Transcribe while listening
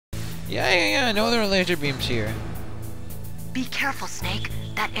Yeah, I know there are laser beams here. Be careful, Snake.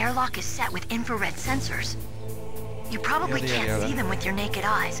 That airlock is set with infrared sensors. You probably can't see them with your naked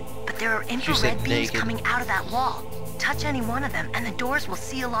eyes, but there are infrared beams coming out of that wall. Touch any one of them, and the doors will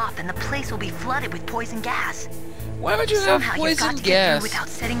seal off, and the place will be flooded with poison gas. Why would you have poison gas without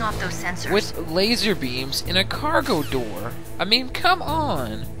setting off those sensors? with laser beams in a cargo door? I mean, come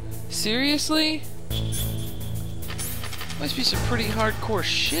on. Seriously? Must be some pretty hardcore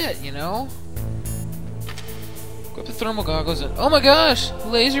shit, you know? Go up the thermal goggles and... Oh my gosh!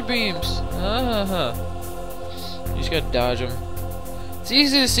 Laser beams! You just gotta dodge them. It's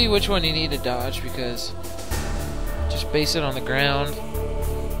easy to see which one you need to dodge because... Just base it on the ground.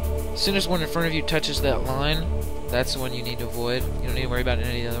 As soon as one in front of you touches that line, that's the one you need to avoid. You don't need to worry about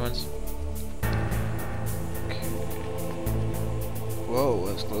any of the other ones. Okay. Whoa,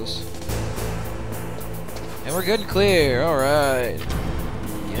 that was close. And we're good and clear. Alright.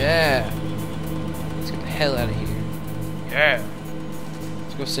 Yeah. Let's get the hell out of here. Yeah.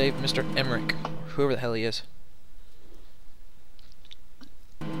 Let's go save Mr. Emmerich. Whoever the hell he is.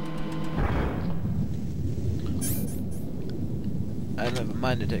 I don't have a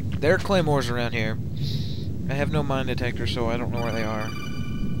mine detector. There are claymores around here. I have no mine detector, so I don't know where they are.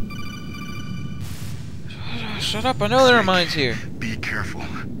 Shut up, I know there are mines here. Be careful.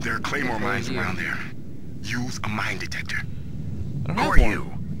 There are claymore mines around there. Use a mine detector. I don't Who have are one.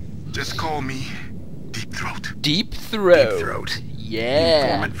 you? Just call me Deep Throat. Deep Throat. Deep Throat. Yeah.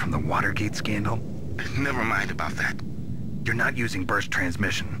 Informant from the Watergate scandal? Never mind about that. You're not using burst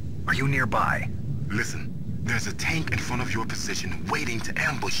transmission. Are you nearby? Listen, there's a tank in front of your position waiting to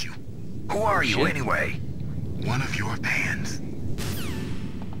ambush you. Who are you, Shit. anyway? One of your fans.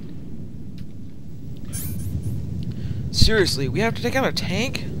 Seriously, we have to take out a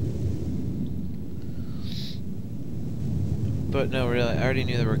tank? But no, really, I already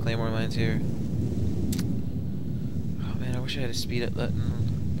knew there were claymore mines here. Oh man, I wish I had a speed up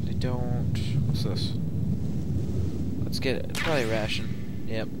button, but I don't. What's this? Let's get it. It's probably a ration.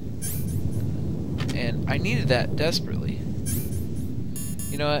 Yep. And I needed that desperately.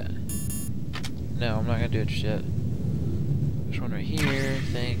 You know what? No, I'm not gonna do it just yet. There's one right here.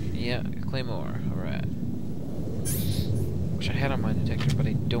 Yeah, claymore. Alright. Wish I had a mine detector, but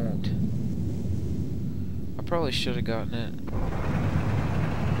I don't. I probably should have gotten it.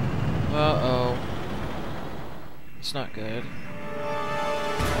 Uh-oh. It's not good.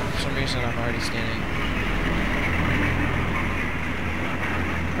 For some reason, I'm already standing.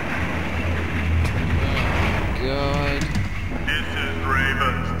 Oh, God. This is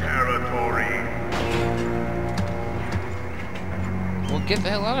Raven's territory. Well, get the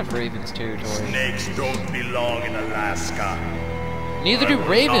hell out of Raven's territory. Snakes don't belong in Alaska. Neither do I will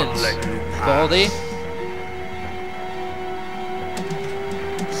Ravens, not let you pass. Baldy.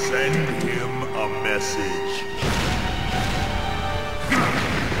 Send him a message.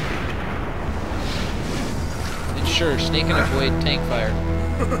 Ensure snake can avoid tank fire.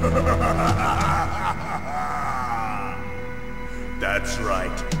 That's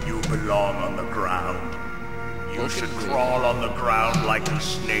right. You belong on the ground. You Look should at me. crawl on the ground like the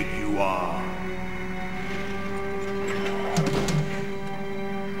snake you are.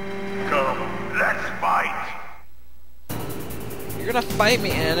 Come, let's fight. You're gonna fight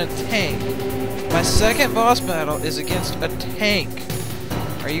me in a tank. My second boss battle is against a tank.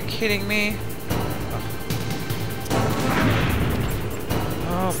 Are you kidding me?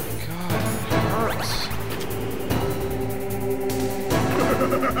 Oh my god, it hurts.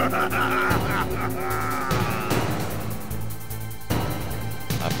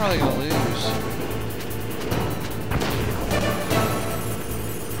 I'm probably gonna lose.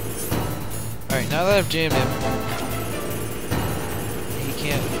 Alright, now that I've jammed him, he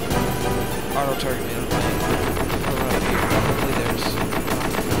can't auto-target me on the right here. Hopefully there's...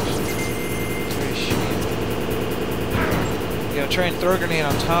 It's very shitty. You gotta try and throw a grenade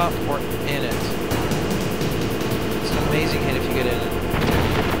on top or in it. It's an amazing hit if you get in it.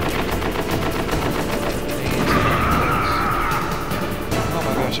 Oh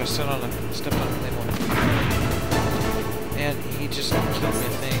my gosh, I stepped on a claymore. And he just killed me, I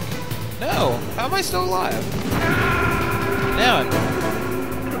think. No! How am I still alive? Now I'm dead.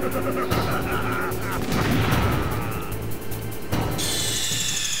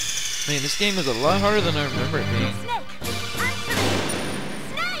 Man, this game is a lot harder than I remember it being.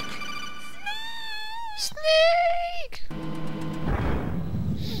 Snake!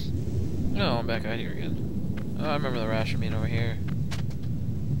 No, I'm back out here again. Oh, I remember the ration being over here.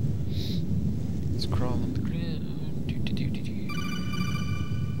 Let's crawl on the ground.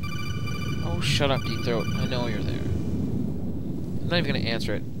 Oh, shut up, Deep Throat. I know you're there. I'm not even gonna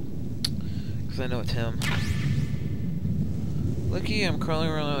answer it. because I know it's him. Looky, I'm crawling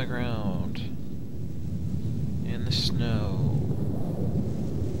around on the ground. In the snow.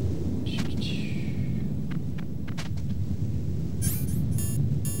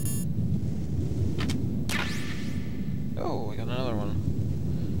 Oh, we got another one.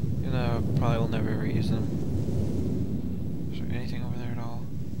 And I probably will never ever use them. Is there anything over there at all?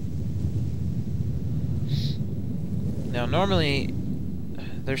 Now, normally,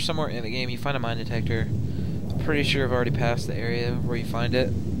 there's somewhere in the game you find a mine detector. I'm pretty sure I've already passed the area where you find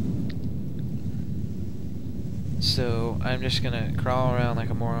it. So, I'm just gonna crawl around like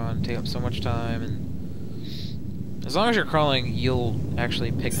a moron, take up so much time, and as long as you're crawling, you'll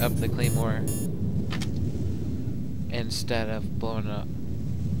actually pick up the claymore instead of blowing it up.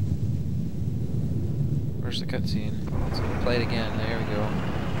 Where's the cutscene? Let's play it again. There we go.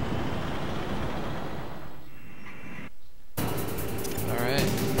 Alright.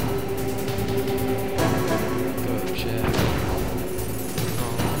 Go, Jack.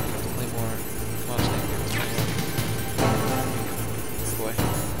 Oh, claymore. Come on, Snake. Good boy.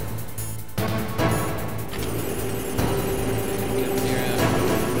 Get near him.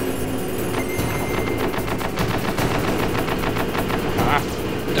 Ah!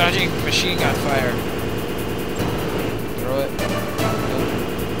 Dodging machine gun fire. Throw it. Nope.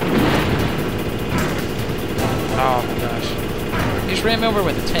 Oh my gosh. He just ran me over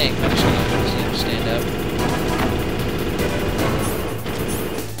with a tank. I'm just gonna stand up.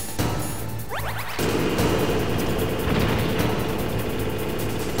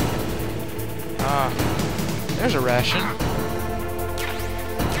 Ah. There's a ration.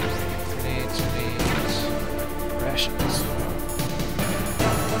 Needs rations.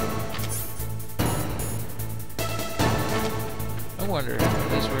 I wonder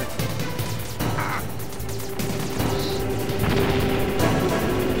if these work.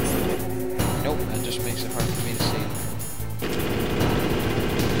 Nope, that just makes it hard for me to see.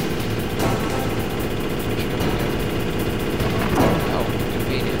 Oh,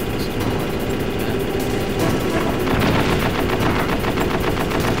 convenient. Let's do that.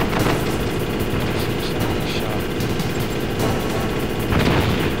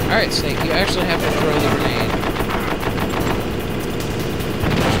 Alright, Snake, you actually have to throw the grenade.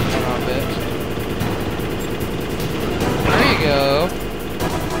 There you go.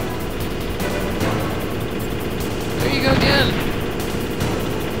 There you go again.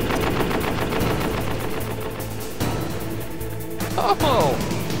 Oh!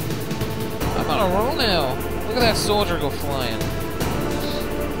 I'm on a roll now. Look at that soldier go flying.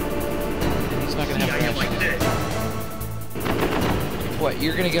 He's not gonna have rations. What,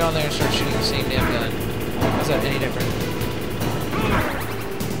 you're gonna get on there and start shooting the same damn gun? How's that any different?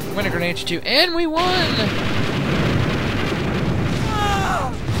 I'm gonna grenade you too, and we won!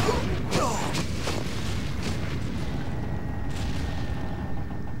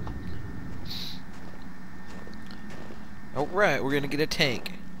 Alright, we're gonna get a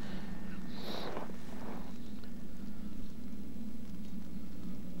tank.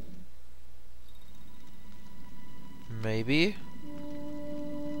 Maybe?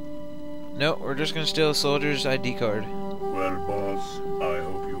 No, we're just gonna steal a soldier's ID card. Well, boss, I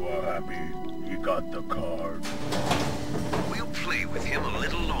hope you are happy. You got the card. We'll play with him a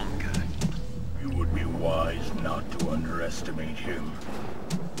little longer. You would be wise not to underestimate him.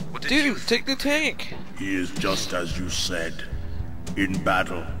 What did you Dude, take the tank! He is just as you said. In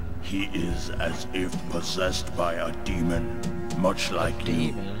battle, he is as if possessed by a demon. Much like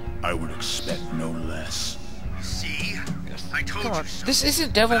you, Demon? I would expect no less. see? I told Come on, you so. this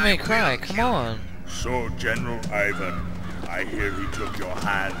isn't Devil May Cry, come on. So, General Ivan, I hear he took your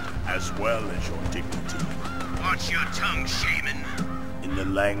hand as well as your dignity. Watch your tongue, shaman. In the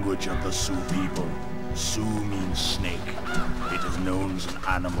language of the Sioux people, Sioux means snake. It is known as an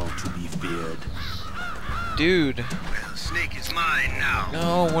animal to be feared. Dude. Well, Snake is mine now.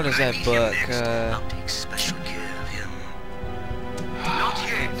 No, what is When I that meet him book? next, I'll take special care of him. Not I yet.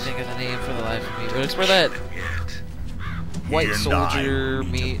 can't think of the name for the life of me, but it's where that Yet. white He and soldier I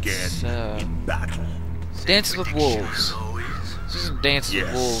meet meets, again in battle. Dances with Prediction Wolves. as always. This isn't Dances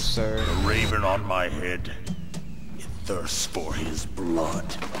with Wolves, sir. The raven on my head. It thirsts for his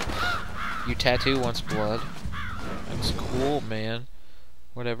blood. Your tattoo wants blood. That's cool, man.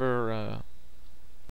 Whatever,